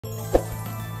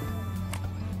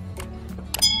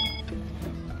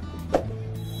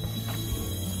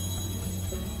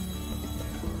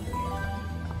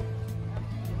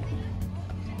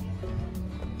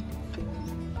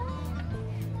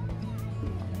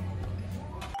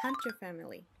Lunch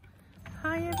family.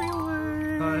 Hi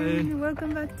everyone. Hi.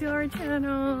 Welcome back to our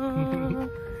channel.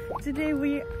 Today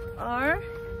we are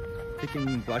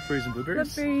picking blackberries and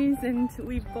blueberries. And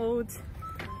we bought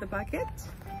the bucket.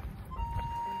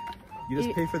 You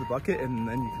just pay for the bucket and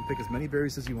then you can pick as many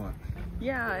berries as you want.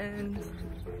 Yeah, and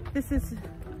this is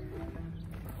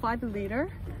 5-liter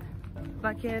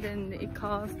bucket and it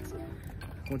costs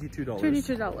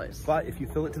 $22. But if you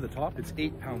fill it to the top, it's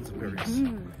 8 pounds of berries.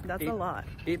 That's a lot.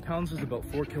 8 pounds is about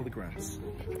 4 kilograms.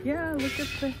 Yeah, look at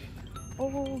the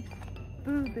old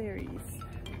blueberries.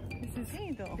 This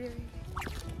is berry.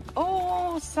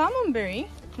 Oh, salmonberry.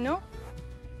 No?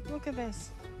 Look at this.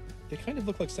 They kind of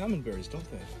look like salmon berries, don't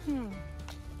they?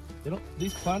 They don't.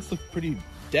 These plants look pretty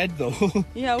dead though.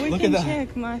 Yeah, we can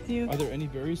check, Matthew. Are there any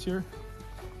berries here?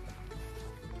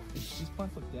 These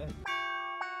plants look dead.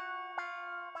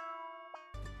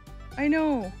 I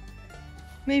know.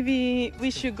 Maybe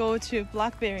we should go to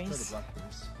blackberries. Try the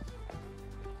blackberries.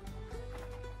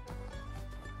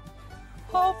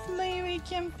 Hopefully we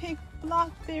can pick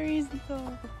blackberries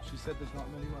though. She said there's not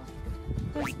many left.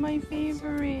 That's my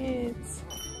favorites.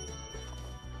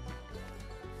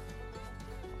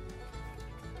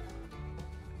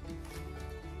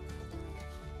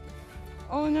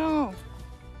 Oh no.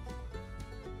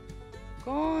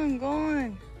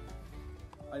 Gone.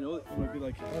 I know that you might be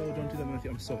like, oh, don't do that, Matthew.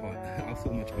 I'm so hot. I'll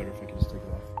feel much better if I can just take it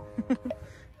off.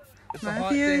 It's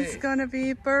Matthew's gonna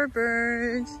be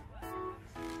Berber.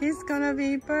 He's gonna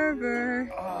be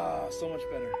Berber. Ah, so much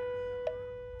better.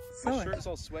 My shirt is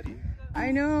all sweaty.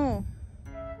 I know.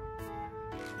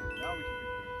 Now we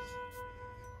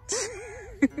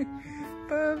can pick berries.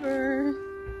 Berber.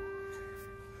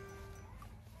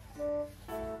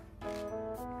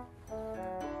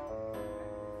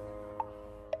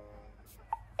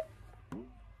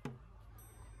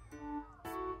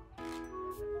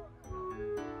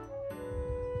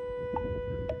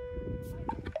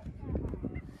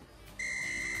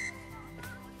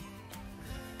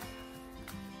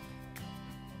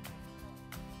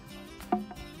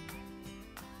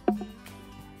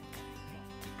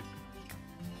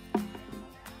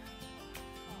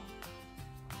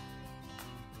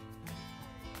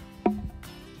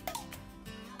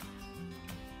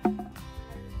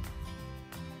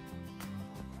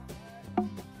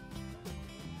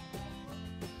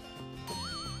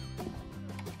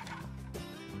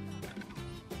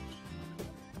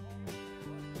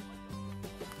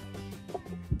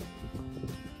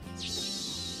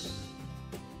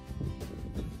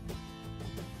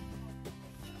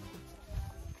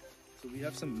 We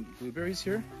have some blueberries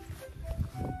here,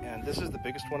 and this is the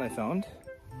biggest one I found.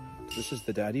 This is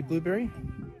the daddy blueberry.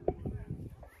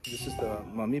 This is the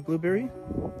mommy blueberry.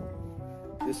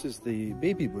 This is the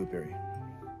baby blueberry.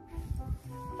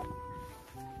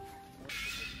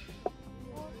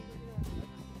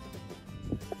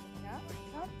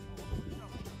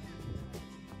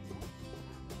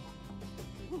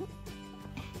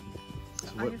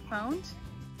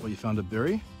 Well, you found a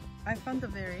berry? I found a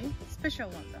very special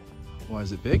one though. Why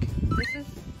is it big? This is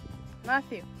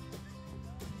Matthew.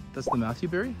 That's the Matthew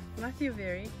berry? Matthew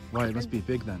berry. Why, it must be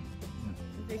big then.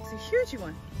 It's a huge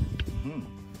one.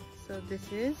 So this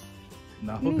is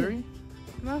Maho berry?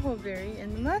 Maho berry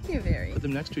and Matthew berry. Put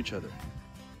them next to each other.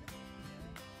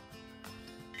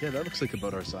 Yeah, that looks like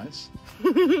about our size.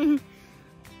 And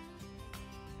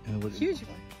huge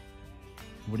one.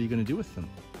 What are you going to do with them?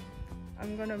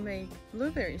 I'm going to make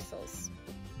blueberry sauce.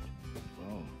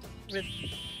 Oh. With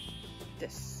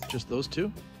this. Just those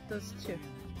two? Those two.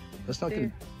 That's not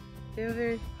good.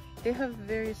 They have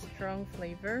very strong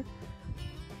flavor.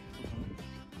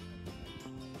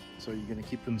 So are you going to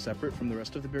keep them separate from the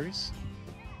rest of the berries?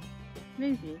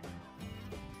 Maybe.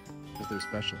 Because they're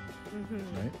special,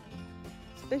 right?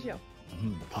 Special.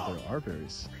 Because they're our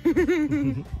berries.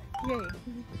 Yay.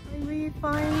 We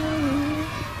finally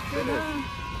did it.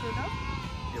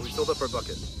 Yeah, we filled up our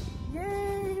bucket.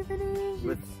 Yay, finished.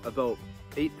 With about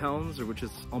 8 pounds, or which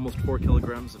is almost 4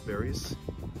 kilograms of berries,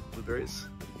 blueberries.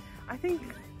 I think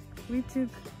we took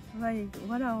like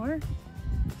 1 hour.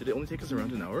 Did it only take us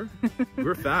around an hour? We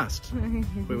were fast.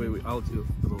 Wait, I'll do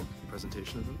a little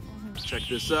presentation of them. Check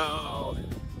this out.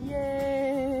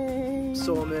 Yay!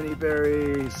 So many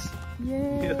berries.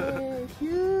 Yay!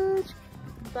 Huge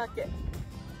bucket.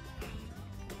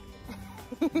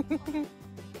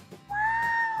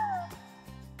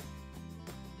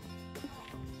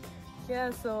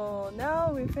 Yeah, so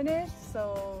now we finished,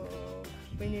 so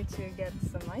we need to get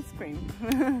some ice cream.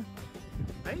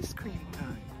 Ice cream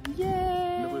time.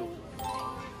 Yay!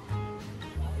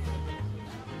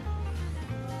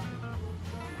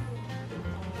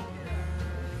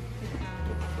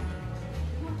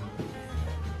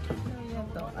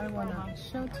 wanna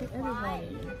show to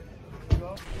everybody.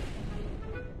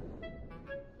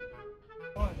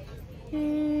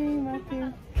 Hey,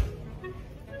 Matthew.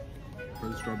 For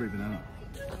the strawberry banana.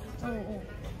 Oh.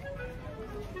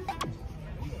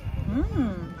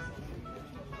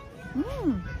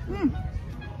 You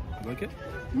like it?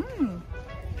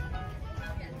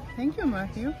 Thank you,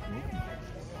 Matthew.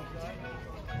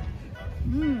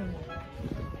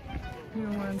 You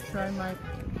want to try my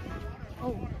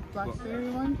blackberry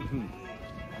one?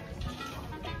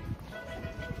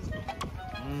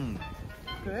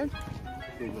 Good.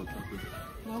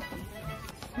 Welcome.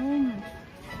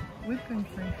 Whipping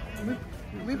cream.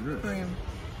 Whipped cream.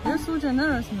 They're so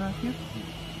generous, Matthew.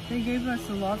 They gave us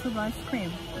a lot of ice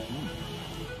cream.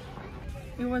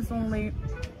 It was only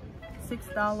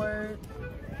 $6.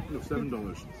 No,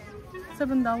 $7.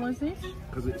 $7 each?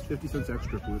 Because it's 50 cents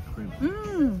extra for whipped cream.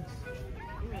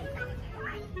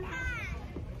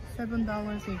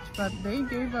 $7 each, but they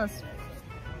gave us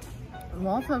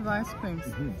lots of ice creams.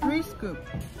 3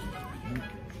 scoops.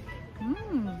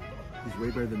 It's way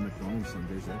better than McDonald's some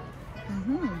days, eh?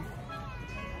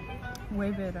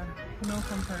 Way better. No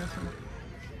comparison.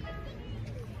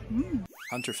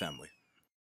 Hunter family.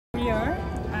 We are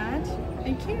at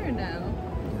IKEA now.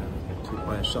 Yeah, to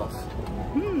buy a shelf.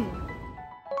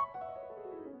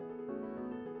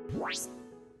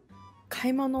 買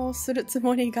い物をするつ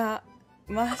もりが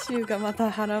マーシューがま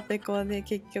た腹ペコで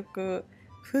結局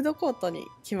フードコートに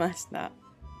来ました。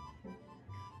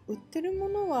売ってるも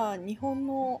のは日本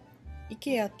の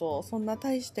IKEA とそんな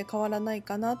大して変わらない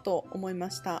かなと思いま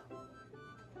した。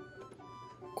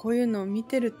こういうのを見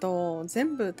てると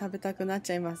全部食べたくなっ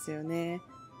ちゃいますよね。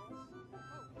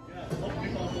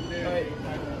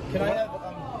Can I have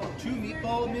 2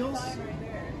 meatball meals?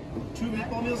 2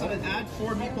 meatball meals and then add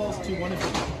 4 meatballs to one of them.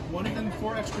 One of them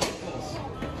 4 extra meatballs.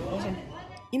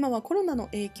 今はコロナの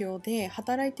影響で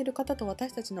働いている方と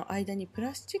私たちの間にプ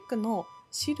ラスチックの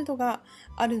シールドが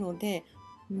あるので、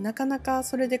なかなか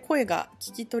それで声が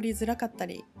聞き取りづらかった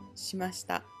りしまし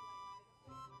た。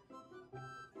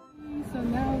So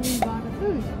now we bought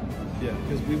food. Yeah,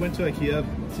 because we went to IKEA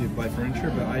to buy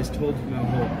furniture, but I told Mel,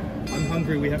 I'm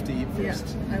hungry, we have to eat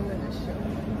first. Yeah, I will show.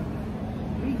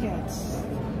 We get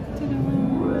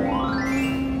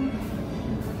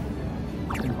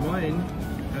and mine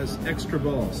has extra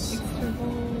balls.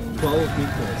 12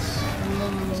 meatballs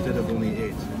instead of only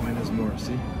 8. Mine has more,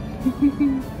 see?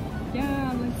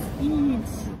 Yeah, let's eat.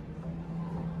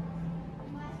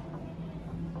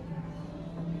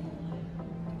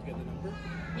 Did you get the number?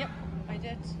 Yep, I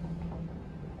did.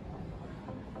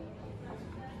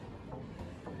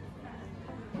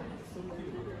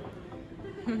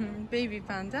 Baby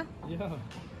panda? Yeah,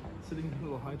 sitting in a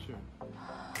little high chair.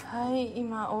 はい、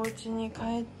今お家に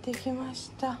帰ってきま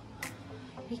した。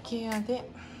IKEA で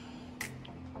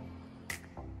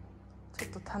ちょ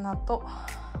っと棚と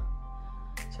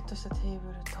ちょっとしたテー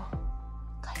ブルと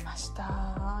買いまし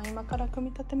た。今から組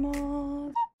み立てます。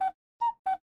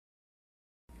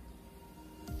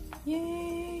イエ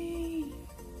ーイ。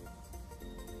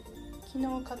昨日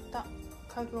買った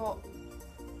家具を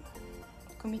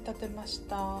組み立てまし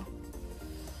た。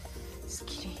スッ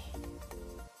キリ。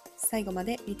最後ま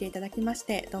で見ていただきまし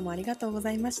てどうもありがとうご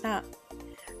ざいました。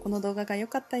この動画が良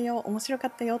かったよ、面白か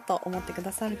ったよと思ってく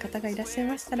ださる方がいらっしゃい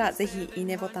ましたら、ぜひいい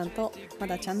ねボタンと、ま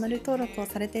だチャンネル登録を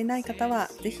されていない方は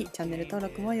ぜひチャンネル登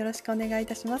録もよろしくお願いい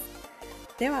たします。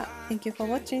では、Thank you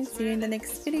for watching. See you in the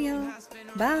next video.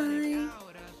 Bye!